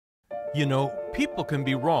You know, people can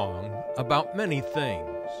be wrong about many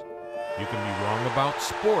things. You can be wrong about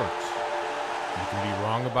sports. You can be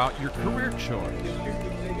wrong about your career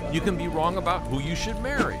choice. You can be wrong about who you should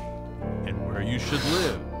marry and where you should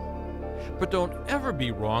live. But don't ever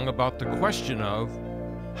be wrong about the question of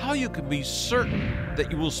how you can be certain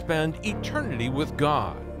that you will spend eternity with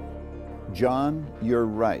God. John, you're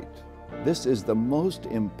right. This is the most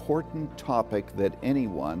important topic that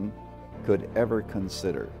anyone could ever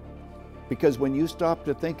consider. Because when you stop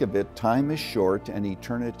to think of it, time is short and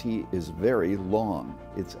eternity is very long.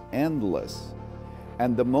 It's endless.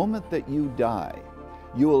 And the moment that you die,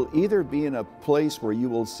 you will either be in a place where you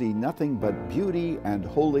will see nothing but beauty and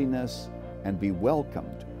holiness and be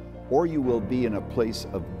welcomed, or you will be in a place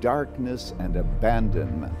of darkness and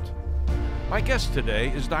abandonment. My guest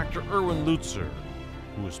today is Dr. Erwin Lutzer,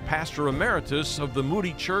 who is pastor emeritus of the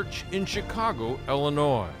Moody Church in Chicago,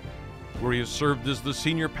 Illinois, where he has served as the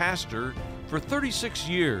senior pastor for 36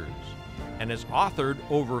 years and has authored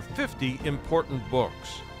over 50 important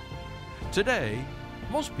books. Today,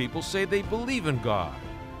 most people say they believe in God,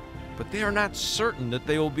 but they are not certain that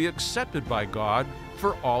they will be accepted by God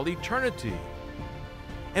for all eternity.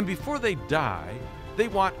 And before they die, they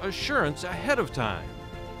want assurance ahead of time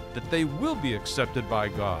that they will be accepted by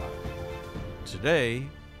God. Today,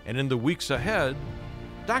 and in the weeks ahead,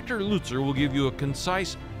 Dr. Lutzer will give you a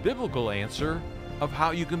concise biblical answer of how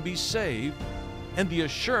you can be saved and the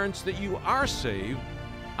assurance that you are saved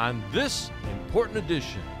on this important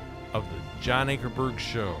edition of the John Ankerberg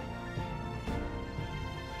Show.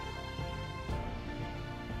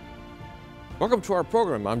 Welcome to our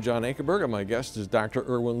program. I'm John Ankerberg, and my guest is Dr.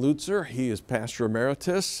 Erwin Lutzer. He is pastor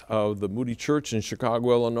emeritus of the Moody Church in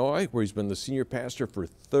Chicago, Illinois, where he's been the senior pastor for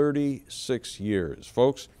 36 years.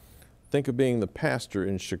 Folks, think of being the pastor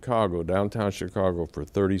in Chicago, downtown Chicago, for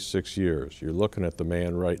 36 years. You're looking at the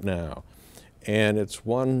man right now. And it's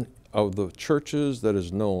one of the churches that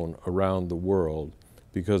is known around the world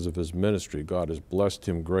because of his ministry. God has blessed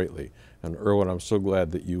him greatly. And Erwin, I'm so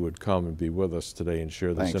glad that you would come and be with us today and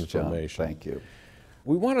share this information. John. Thank you.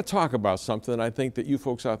 We want to talk about something I think that you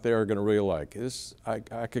folks out there are going to really like.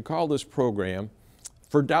 I could call this program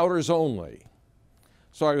For Doubters Only.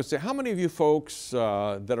 So I would say, how many of you folks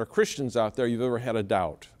that are Christians out there, you've ever had a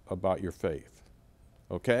doubt about your faith?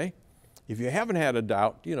 Okay? If you haven't had a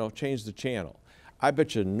doubt, you know, change the channel. I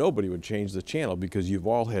bet you nobody would change the channel because you've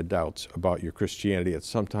all had doubts about your Christianity at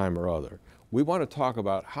some time or other. We want to talk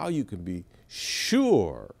about how you can be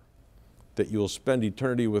sure that you'll spend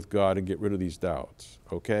eternity with God and get rid of these doubts,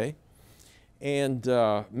 okay? And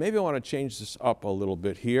maybe I want to change this up a little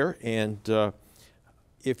bit here. And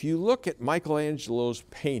if you look at Michelangelo's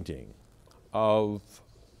painting of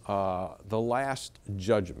the Last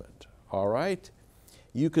Judgment, all right?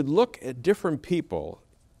 You could look at different people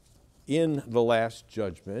in the Last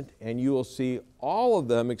Judgment, and you will see all of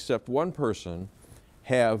them except one person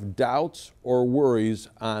have doubts or worries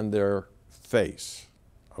on their face,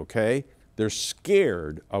 okay? They're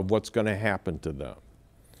scared of what's going to happen to them.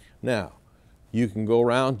 Now, you can go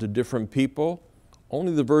around to different people.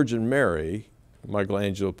 Only the Virgin Mary,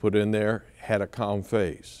 Michelangelo put in there, had a calm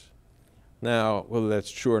face. Now, whether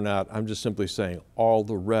that's true or not, I'm just simply saying all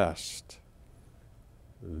the rest,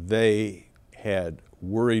 they had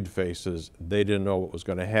worried faces. They didn't know what was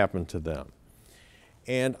going to happen to them.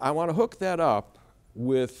 And I want to hook that up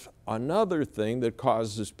with another thing that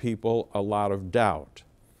causes people a lot of doubt.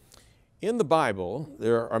 In the Bible,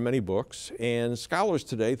 there are many books, and scholars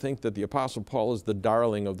today think that the Apostle Paul is the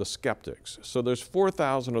darling of the skeptics. So there's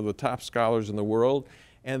 4,000 of the top scholars in the world,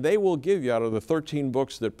 and they will give you, out of the 13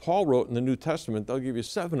 books that Paul wrote in the New Testament, they'll give you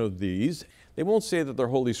 7 of these. They won't say that they're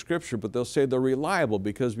Holy Scripture, but they'll say they're reliable,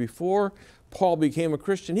 because before Paul became a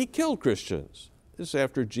Christian, he killed Christians. This is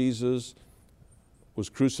after Jesus was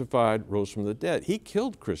crucified, rose from the dead. He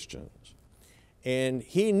killed Christians. And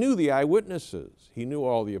he knew the eyewitnesses. He knew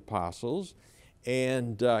all the apostles.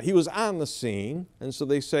 And he was on the scene. And so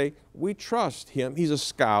they say, we trust him. He's a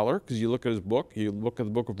scholar, because you look at his book. You look at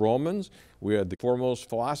the book of Romans. We had the foremost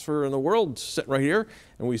philosopher in the world sitting right here.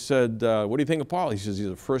 And we said, what do you think of Paul? He says, he's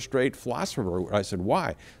a first-rate philosopher. I said,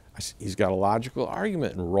 why? I said, he's got a logical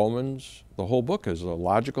argument. In Romans, the whole book is a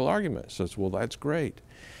logical argument. I says, well, that's great.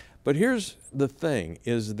 But here's the thing,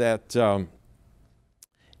 is that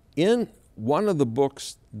in one of the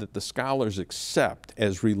books that the scholars accept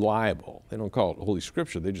as reliable, they don't call it Holy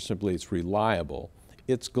Scripture, they just simply, it's reliable,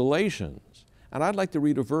 it's Galatians. And I'd like to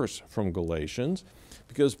read a verse from Galatians,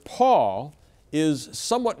 because Paul is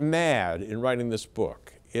somewhat mad in writing this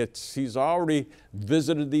book. He's already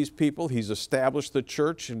visited these people. He's established the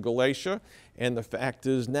church in Galatia. And the fact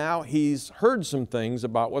is now he's heard some things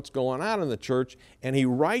about what's going on in the church. And he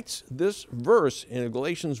writes this verse in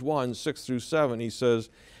Galatians 1, 6 through 7. He says,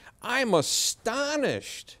 I'm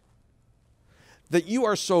astonished that you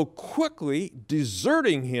are so quickly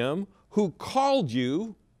deserting him who called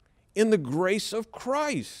you in the grace of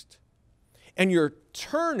Christ. And you're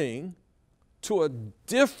turning to a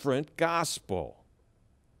different gospel.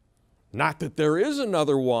 Not that there is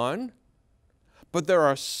another one, but there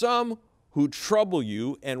are some who trouble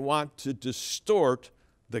you and want to distort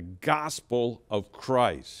the gospel of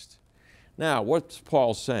Christ. Now, what's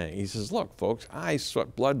Paul saying? He says, look, folks, I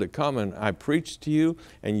sweat blood to come and I preached to you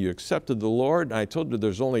and you accepted the Lord and I told you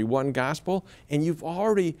there's only one gospel and you've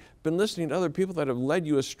already been listening to other people that have led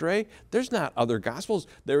you astray. There's not other gospels.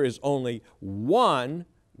 There is only one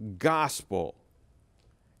gospel.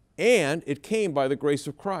 And it came by the grace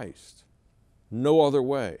of Christ. No other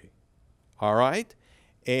way. All right?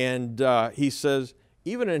 And he says,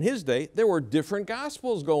 even in his day, there were different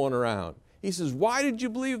gospels going around. He says, why did you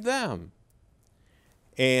believe them?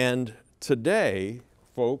 And today,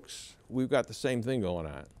 folks, we've got the same thing going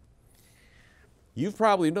on. You've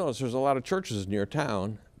probably noticed there's a lot of churches near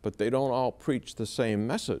town, but they don't all preach the same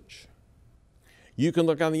message. You can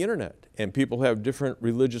look on the internet, and people have different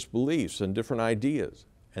religious beliefs and different ideas,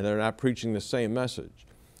 and they're not preaching the same message.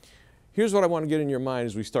 Here's what I want to get in your mind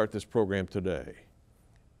as we start this program today.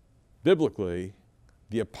 Biblically,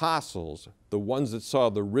 the apostles, the ones that saw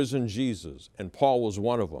the risen Jesus, and Paul was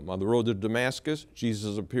one of them. On the road to Damascus,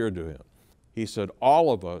 Jesus appeared to him. He said,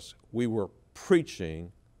 all of us, we were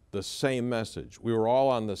preaching the same message. We were all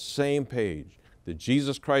on the same page, that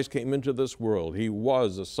Jesus Christ came into this world. He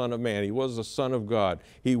was the Son of Man. He was the Son of God.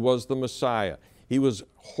 He was the Messiah. He was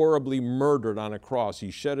horribly murdered on a cross.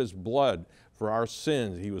 He shed his blood for our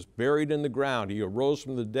sins. He was buried in the ground. He arose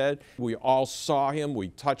from the dead. We all saw him. We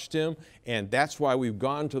touched him. And that's why we've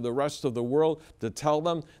gone to the rest of the world to tell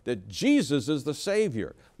them that Jesus is the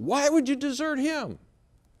Savior. Why would you desert him?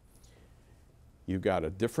 You've got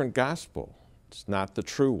a different gospel. It's not the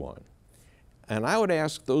true one. And I would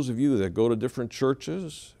ask those of you that go to different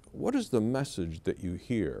churches, what is the message that you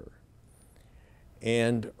hear?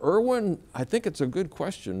 And Erwin, I think it's a good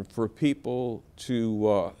question for people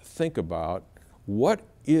to think about. What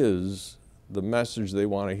is the message they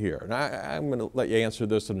want to hear? And I'm going to let you answer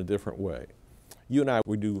this in a different way. You and I,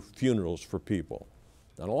 we do funerals for people,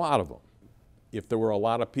 and a lot of them. If there were a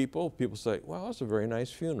lot of people, people say, well, that's a very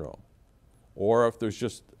nice funeral. Or if there's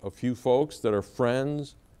just a few folks that are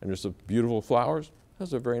friends and there's some beautiful flowers,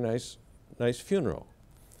 that's a very nice funeral.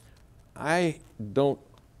 I don't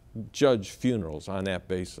judge funerals on that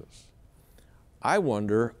basis. I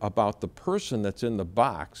wonder about the person that's in the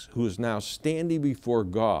box who is now standing before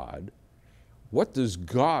God. What does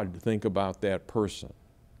God think about that person?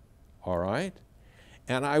 All right?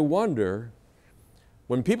 And I wonder,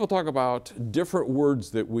 when people talk about different words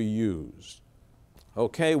that we use,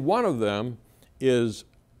 okay, one of them is,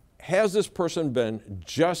 has this person been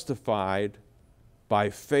justified by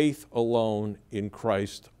faith alone in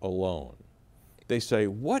Christ alone? They say,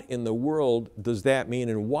 what in the world does that mean,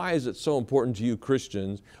 and why is it so important to you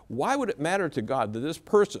Christians? Why would it matter to God that this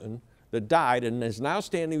person that died and is now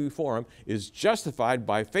standing before him is justified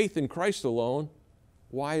by faith in Christ alone?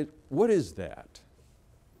 Why? What is that?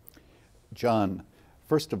 John,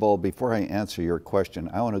 first of all, before I answer your question,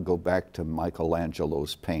 I want to go back to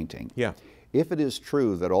Michelangelo's painting. Yeah. If it is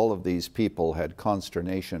true that all of these people had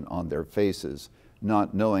consternation on their faces,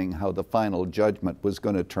 not knowing how the final judgment was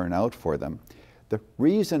going to turn out for them, the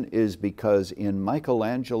reason is because in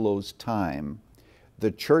Michelangelo's time,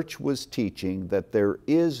 the church was teaching that there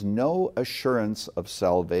is no assurance of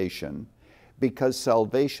salvation because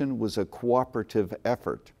salvation was a cooperative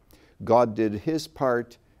effort. God did his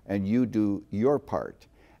part and you do your part.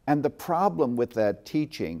 And the problem with that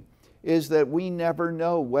teaching is that we never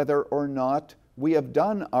know whether or not we have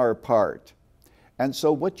done our part. And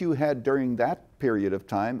so what you had during that period of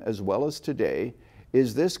time, as well as today,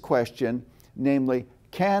 is this question, namely,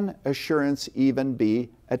 can assurance even be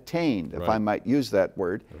attained, if I might use that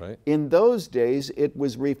word? Right. In those days, it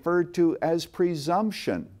was referred to as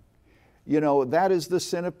presumption. You know, that is the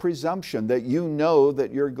sin of presumption, that you know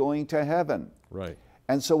that you're going to heaven. Right.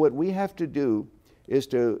 And so what we have to do is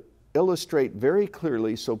to illustrate very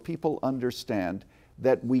clearly so people understand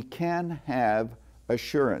that we can have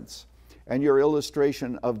assurance. And your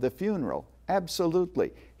illustration of the funeral,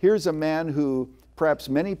 absolutely. Here's a man who perhaps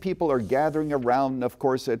many people are gathering around. Of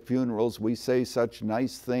course, at funerals, we say such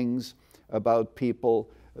nice things about people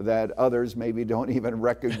that others maybe don't even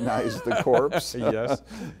recognize the corpse. Yes.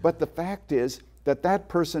 But the fact is that that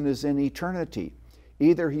person is in eternity.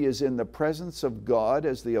 Either he is in the presence of God,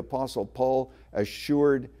 as the Apostle Paul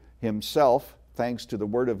assured himself, thanks to the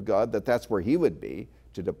Word of God, that that's where he would be.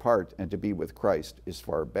 To depart and to be with Christ is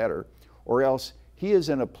far better. Or else he is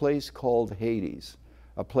in a place called Hades,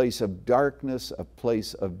 a place of darkness, a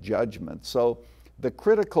place of judgment. So the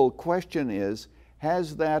critical question is,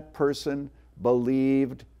 has that person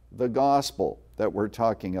believed the gospel that we're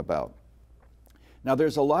talking about? Now,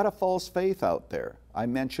 there's a lot of false faith out there. I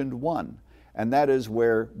mentioned one, and that is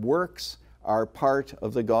where works are part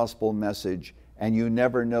of the gospel message, and you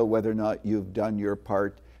never know whether or not you've done your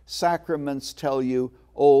part. Sacraments tell you,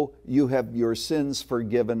 oh, you have your sins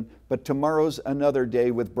forgiven, but tomorrow's another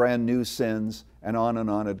day with brand new sins, and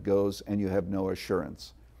on it goes, and you have no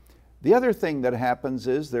assurance. The other thing that happens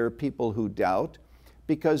is there are people who doubt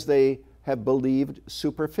because they have believed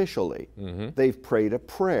superficially. They've prayed a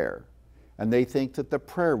prayer, and they think that the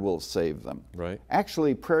prayer will save them. Right.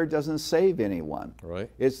 Actually, prayer doesn't save anyone. Right.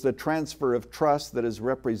 It's the transfer of trust that is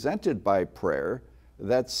represented by prayer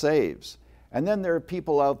that saves. And then there are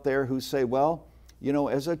people out there who say, well, you know,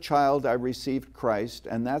 as a child I received Christ,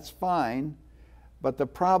 and that's fine, but the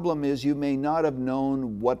problem is you may not have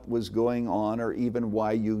known what was going on or even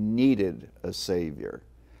why you needed a Savior.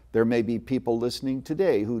 There may be people listening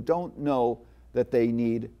today who don't know that they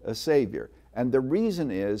need a Savior. And the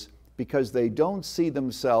reason is because they don't see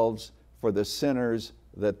themselves for the sinners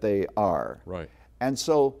that they are. Right. And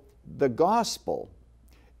so the gospel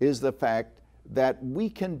is the fact that we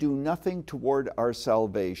can do nothing toward our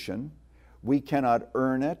salvation. We cannot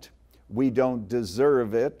earn it. We don't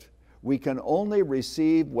deserve it. We can only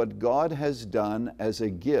receive what God has done as a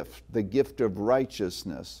gift, the gift of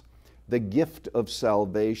righteousness, the gift of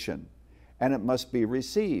salvation, and it must be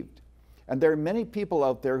received. And there are many people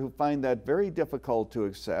out there who find that very difficult to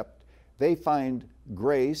accept. They find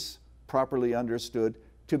grace, properly understood,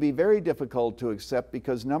 to be very difficult to accept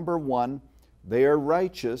because, number one, they are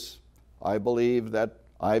righteous. I believe that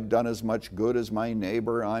I've done as much good as my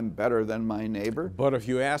neighbor. I'm better than my neighbor. But if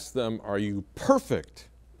you ask them, are you perfect?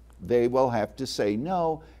 They will have to say,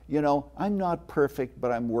 no, you know, I'm not perfect,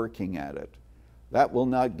 but I'm working at it. That will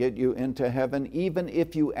not get you into heaven, even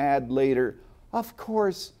if you add later, of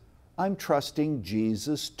course, I'm trusting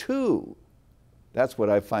Jesus too. That's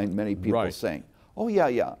what I find many people saying. Oh,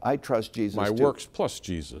 yeah, I trust Jesus too. My works plus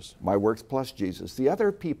Jesus. My works plus Jesus. The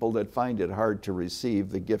other people that find it hard to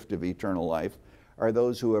receive the gift of eternal life are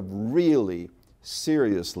those who have really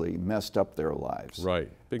seriously messed up their lives. Right.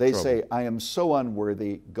 They say, I am so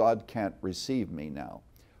unworthy, God can't receive me now.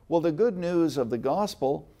 Well, the good news of the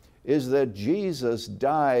gospel is that Jesus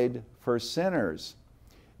died for sinners.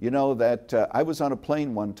 You know that I was on a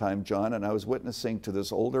plane one time, John, and I was witnessing to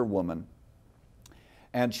this older woman,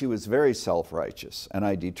 and she was very self-righteous, and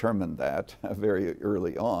I determined that very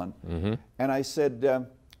early on. And I said,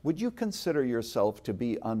 would you consider yourself to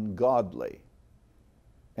be ungodly?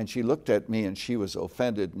 And she looked at me and she was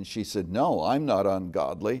offended and she said, no, I'm not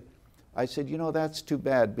ungodly. I said, you know, that's too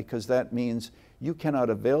bad because that means you cannot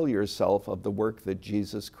avail yourself of the work that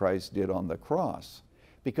Jesus Christ did on the cross.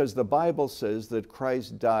 Because the Bible says that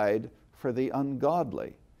Christ died for the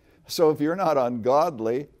ungodly. So if you're not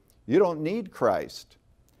ungodly, you don't need Christ.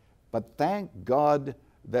 But thank God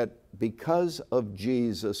that because of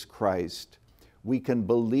Jesus Christ, we can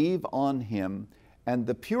believe on Him. And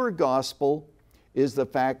the pure gospel is the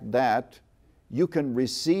fact that you can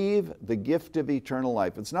receive the gift of eternal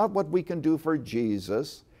life. It's not what we can do for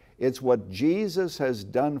Jesus, it's what Jesus has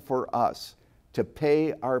done for us to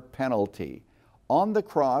pay our penalty. On the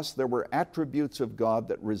cross, there were attributes of God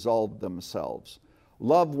that resolved themselves.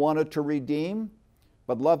 Love wanted to redeem,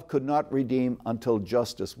 but love could not redeem until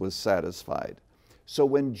justice was satisfied. So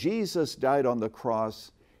when Jesus died on the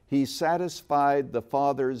cross, He satisfied the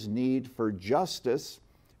Father's need for justice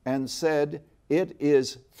and said, it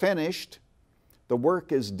is finished. The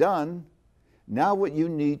work is done. Now what you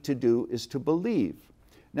need to do is to believe.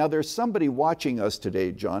 Now there's somebody watching us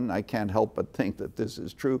today, John, I can't help but think that this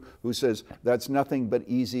is true, who says that's nothing but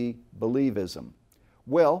easy believism.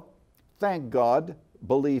 Well, thank God,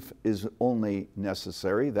 belief is only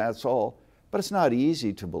necessary, that's all. But it's not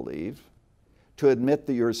easy to believe. To admit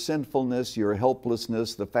that your sinfulness, your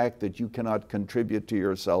helplessness, the fact that you cannot contribute to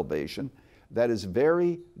your salvation, that is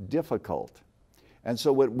very difficult. And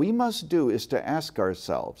so what we must do is to ask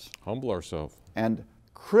ourselves. Humble ourselves. And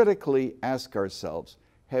critically ask ourselves,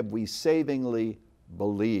 have we savingly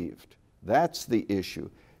believed? That's the issue.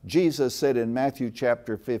 Jesus said in Matthew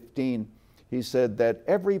chapter 15, He said that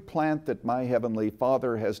every plant that my heavenly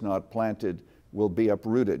Father has not planted will be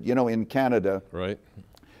uprooted. You know, in Canada, Right.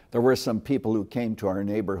 there were some people who came to our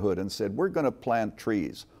neighborhood and said, we're going to plant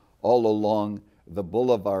trees all along the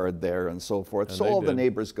boulevard there and so forth. And so they all the did.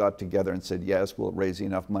 neighbors got together and said, yes, we'll raise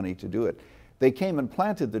enough money to do it. They came and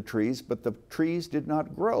planted the trees, but the trees did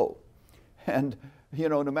not grow. And, you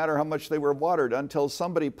know, no matter how much they were watered, until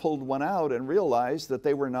somebody pulled one out and realized that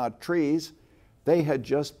they were not trees, they had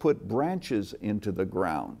just put branches into the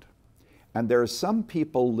ground. And there are some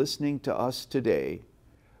people listening to us today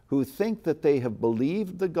who think that they have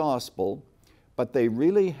believed the gospel, but they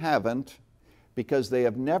really haven't, because they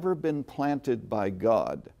have never been planted by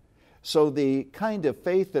God. So the kind of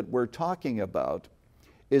faith that we're talking about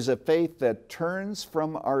is a faith that turns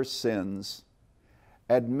from our sins,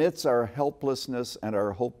 admits our helplessness and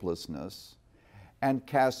our hopelessness, and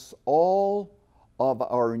casts all of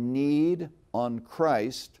our need on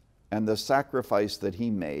Christ and the sacrifice that He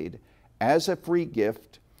made as a free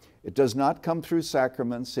gift. It does not come through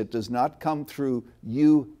sacraments. It does not come through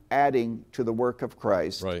you adding to the work of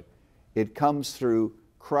Christ. Right. It comes through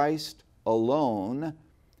Christ alone,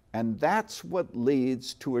 and that's what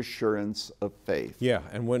leads to assurance of faith. Yeah,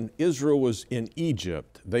 and when Israel was in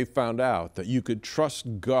Egypt, they found out that you could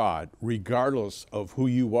trust God regardless of who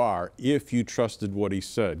you are if you trusted what He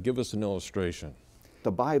said. Give us an illustration.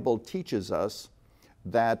 The Bible teaches us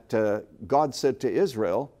that God said to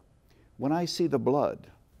Israel, when I see the blood,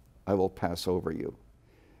 I will pass over you.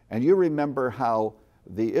 And you remember how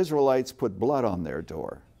the Israelites put blood on their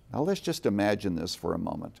door. Now let's just imagine this for a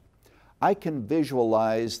moment. I can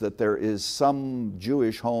visualize that there is some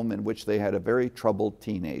Jewish home in which they had a very troubled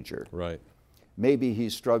teenager. Right. Maybe he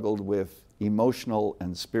struggled with emotional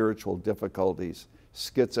and spiritual difficulties,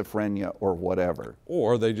 schizophrenia, or whatever.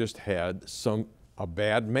 Or they just had a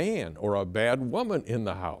bad man or a bad woman in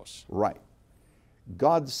the house. Right.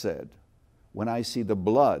 God said, when I see the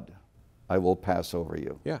blood, I will pass over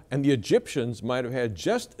you. Yeah, and the Egyptians might have had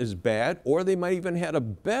just as bad, or they might even had a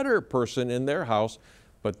better person in their house,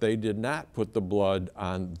 but they did not put the blood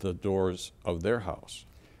on the doors of their house.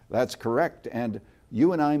 That's correct. And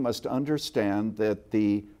you and I must understand that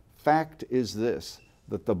the fact is this,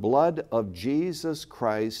 that the blood of Jesus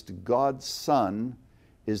Christ, God's Son,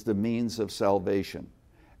 is the means of salvation.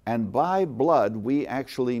 And by blood, we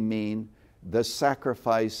actually mean the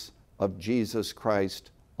sacrifice of Jesus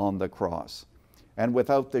Christ on the cross. And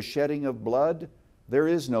without the shedding of blood, there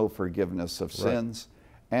is no forgiveness of sins.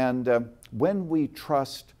 Right. And when we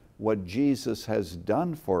trust what Jesus has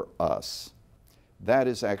done for us, that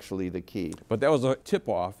is actually the key. But that was a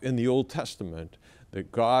tip-off in the Old Testament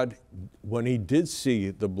that God, when He did see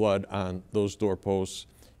the blood on those doorposts,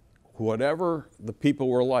 whatever the people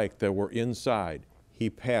were like that were inside, He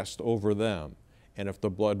passed over them. And if the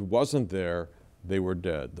blood wasn't there, they were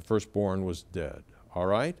dead. The firstborn was dead. All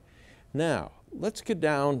right? Now, let's get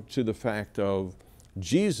down to the fact of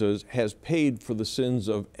Jesus has paid for the sins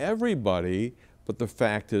of everybody, but the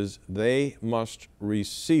fact is they must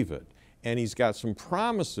receive it. And He's got some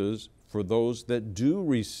promises for those that do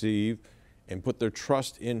receive and put their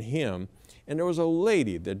trust in Him. And there was a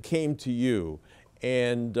lady that came to you,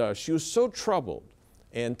 and she was so troubled.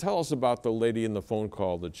 And tell us about the lady in the phone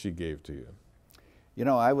call that she gave to you. You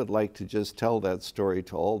know, I would like to just tell that story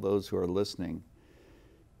to all those who are listening.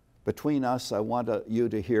 Between us, I want you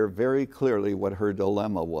to hear very clearly what her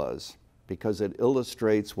dilemma was, because it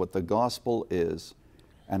illustrates what the gospel is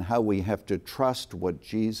and how we have to trust what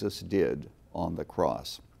Jesus did on the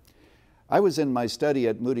cross. I was in my study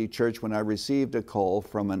at Moody Church when I received a call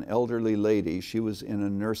from an elderly lady. She was in a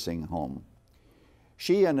nursing home.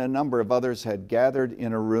 She and a number of others had gathered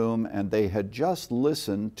in a room, and they had just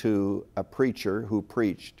listened to a preacher who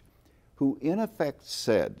preached, who in effect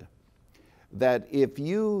said that if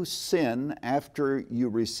you sin after you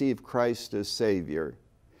receive Christ as Savior,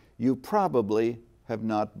 you probably have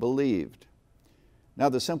not believed. Now,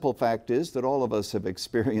 the simple fact is that all of us have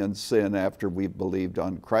experienced sin after we've believed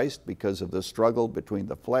on Christ because of the struggle between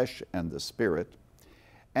the flesh and the spirit.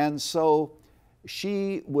 And so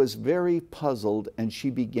she was very puzzled, and she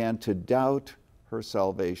began to doubt her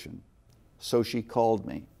salvation. So she called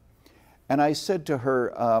me. And I said to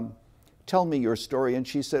her, tell me your story. And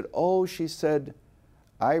she said,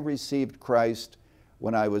 I received Christ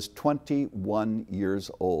when I was 21 years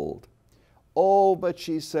old. Oh, but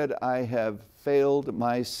she said, I have failed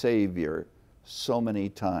my Savior so many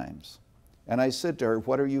times. And I said to her,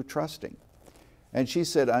 what are you trusting? And she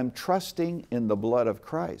said, I'm trusting in the blood of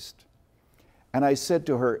Christ. And I said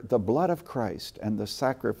to her, the blood of Christ and the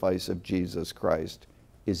sacrifice of Jesus Christ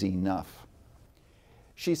is enough.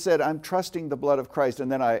 She said, I'm trusting the blood of Christ.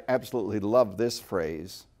 And then I absolutely love this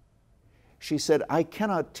phrase. she said, I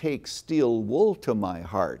cannot take steel wool to my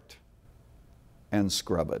heart and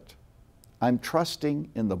scrub it. I'm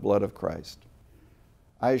trusting in the blood of Christ.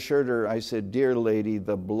 I assured her, I said, dear lady,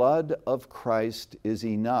 the blood of Christ is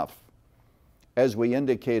enough. As we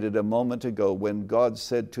indicated a moment ago, when God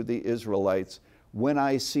said to the Israelites, when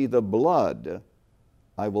I see the blood,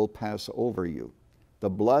 I will pass over you. The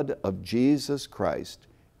blood of Jesus Christ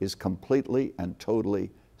is completely and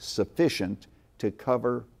totally sufficient to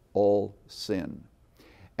cover all sin.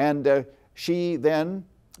 And she then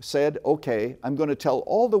said, okay, I'm going to tell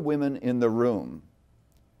all the women in the room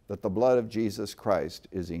that the blood of Jesus Christ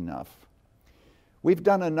is enough. We've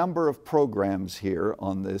done a number of programs here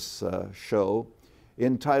on this show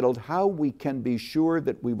entitled, How We Can Be Sure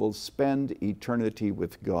That We Will Spend Eternity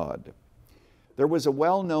with God. There was a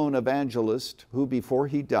well-known evangelist who, before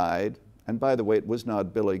he died, and by the way, it was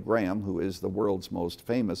not Billy Graham, who is the world's most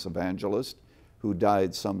famous evangelist, who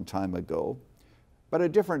died some time ago, but a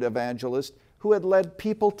different evangelist who had led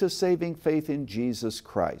people to saving faith in Jesus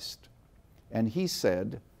Christ. And he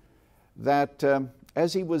said that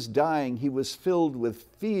as he was dying, he was filled with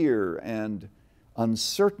fear and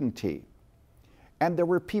uncertainty. And there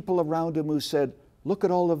were people around him who said, look at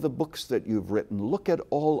all of the books that you've written. Look at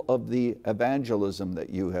all of the evangelism that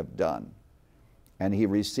you have done. And he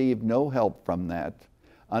received no help from that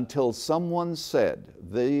until someone said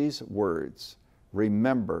these words,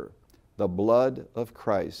 remember, the blood of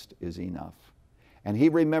Christ is enough. And he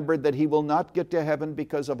remembered that he will not get to heaven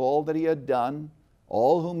because of all that he had done,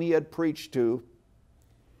 all whom he had preached to.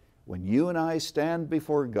 When you and I stand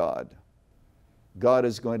before God, God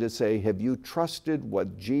is going to say, have you trusted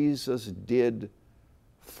what Jesus did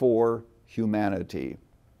for humanity?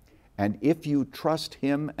 And if you trust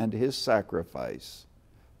him and his sacrifice,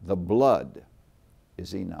 the blood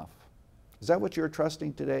is enough. Is that what you're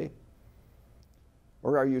trusting today?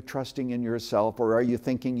 Or are you trusting in yourself? Or are you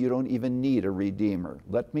thinking you don't even need a Redeemer?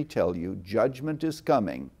 Let me tell you, judgment is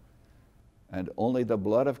coming, and only the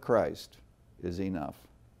blood of Christ is enough.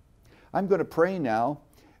 I'm going to pray now,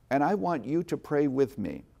 and I want you to pray with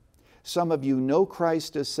me. Some of you know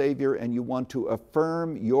Christ as Savior, and you want to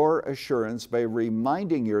affirm your assurance by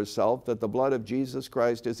reminding yourself that the blood of Jesus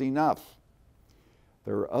Christ is enough.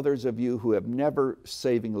 There are others of you who have never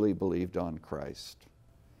savingly believed on Christ.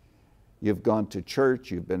 You've gone to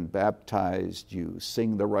church, you've been baptized, you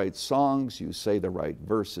sing the right songs, you say the right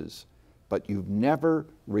verses, but you've never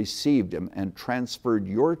received him and transferred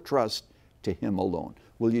your trust to him alone.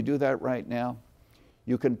 Will you do that right now?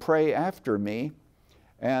 You can pray after me.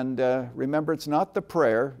 And remember, it's not the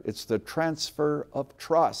prayer, it's the transfer of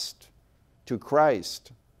trust to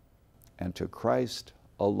Christ and to Christ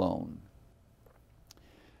alone.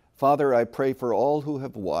 Father, I pray for all who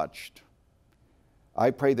have watched.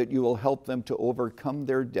 I pray that you will help them to overcome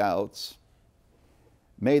their doubts.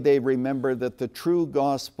 May they remember that the true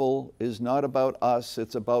gospel is not about us,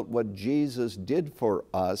 it's about what Jesus did for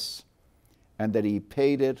us and that he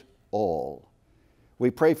paid it all. We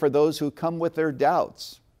pray for those who come with their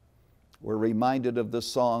doubts. We're reminded of the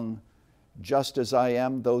song, just as I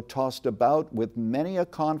am, though tossed about with many a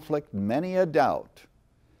conflict, many a doubt,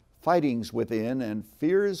 fightings within and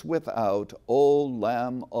fears without, O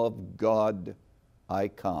Lamb of God, I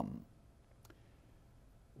come.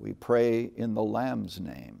 We pray in the Lamb's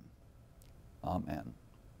name. Amen.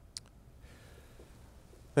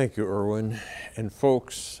 Thank you, Erwin. And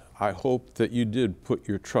folks, I hope that you did put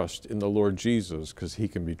your trust in the Lord Jesus, because he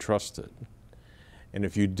can be trusted. And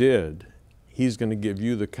if you did, he's going to give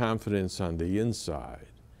you the confidence on the inside,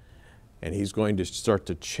 and he's going to start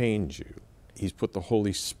to change you. He's put the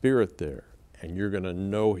Holy Spirit there, and you're going to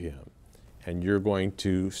know him, and you're going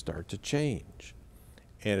to start to change.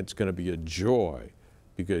 And it's going to be a joy,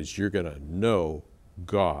 because you're going to know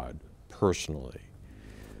God personally.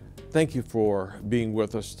 Thank you for being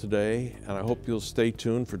with us today, and I hope you'll stay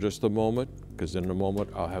tuned for just a moment, because in a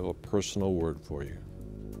moment I'll have a personal word for you.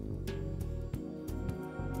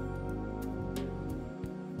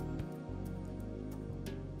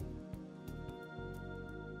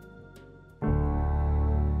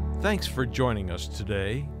 Thanks for joining us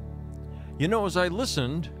today. You know, as I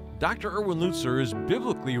listened, Dr. Erwin Lutzer is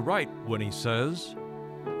biblically right when he says,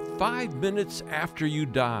 5 minutes after you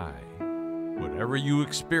die, whatever you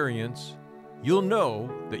experience, you'll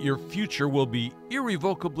know that your future will be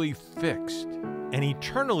irrevocably fixed and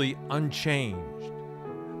eternally unchanged.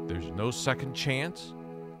 There's no second chance,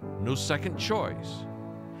 no second choice.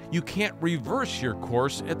 You can't reverse your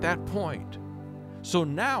course at that point. So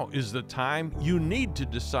now is the time you need to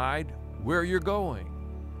decide where you're going.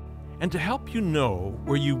 And to help you know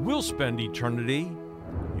where you will spend eternity,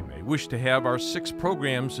 you may may wish to have our 6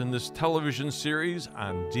 programs in this television series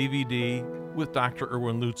on DVD with Dr.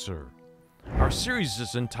 Erwin Lutzer. Our series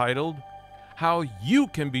is entitled, How You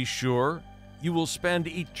Can Be Sure You Will Spend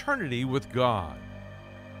Eternity with God.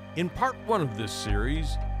 In part 1 of this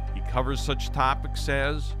series, he covers such topics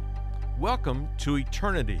as Welcome to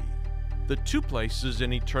Eternity, the 2 places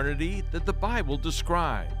in eternity that the Bible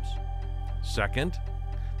describes. Second,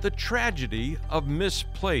 the tragedy of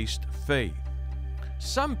misplaced faith.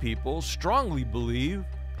 Some people strongly believe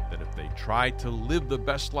that if they try to live the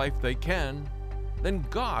best life they can, then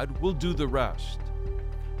God will do the rest.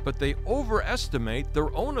 But they overestimate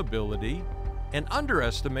their own ability and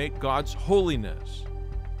underestimate God's holiness.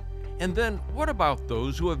 And then what about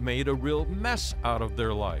those who have made a real mess out of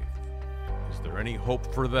their life? Is there any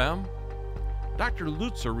hope for them? Dr.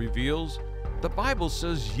 Lutzer reveals the Bible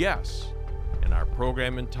says yes in our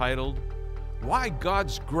program entitled, Why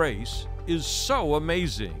God's Grace is So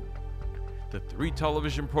Amazing. The 3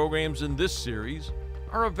 television programs in this series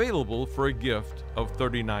are available for a gift of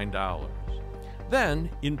 $39.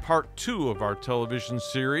 Then, in part 2 of our television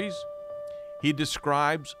series, he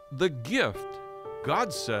describes the gift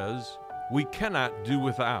God says we cannot do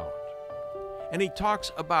without. And he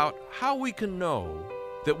talks about how we can know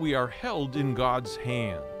that we are held in God's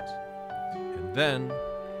hands. And then,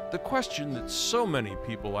 the question that so many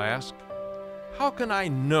people ask, how can I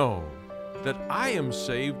know that I am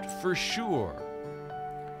saved for sure?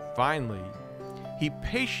 Finally, he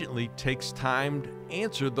patiently takes time to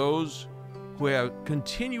answer those who have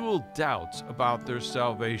continual doubts about their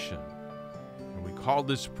salvation. And we call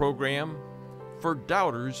this program For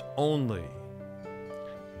Doubters Only.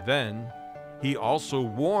 Then, he also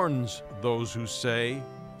warns those who say,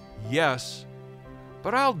 yes,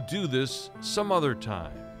 but I'll do this some other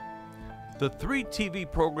time. The 3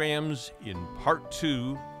 TV programs in Part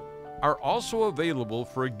 2 are also available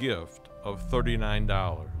for a gift of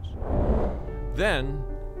 $39. Then,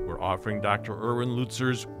 we're offering Dr. Erwin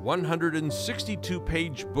Lutzer's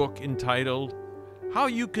 162-page book entitled, How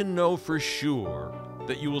You Can Know for Sure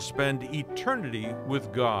That You Will Spend Eternity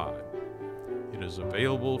with God. It is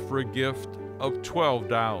available for a gift of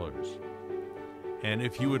 $12. And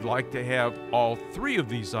if you would like to have all 3 of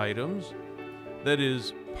these items, that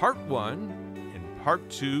is Part 1 and Part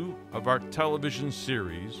 2 of our television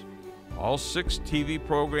series, all 6 TV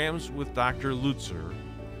programs with Dr. Lutzer,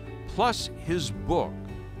 plus his book,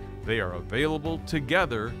 they are available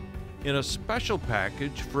together in a special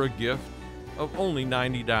package for a gift of only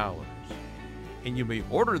 $90. And you may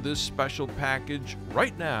order this special package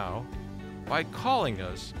right now by calling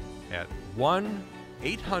us at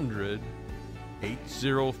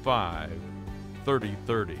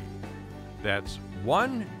 1-800-805-3030. That's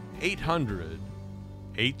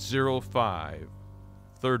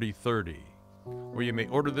 1-800-805-3030. Or you may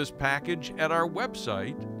order this package at our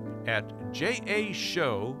website at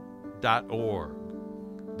jashow.org.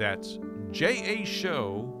 That's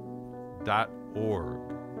jashow.org.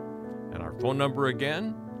 And our phone number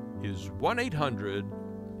again is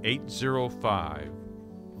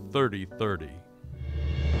 1-800-805-3030.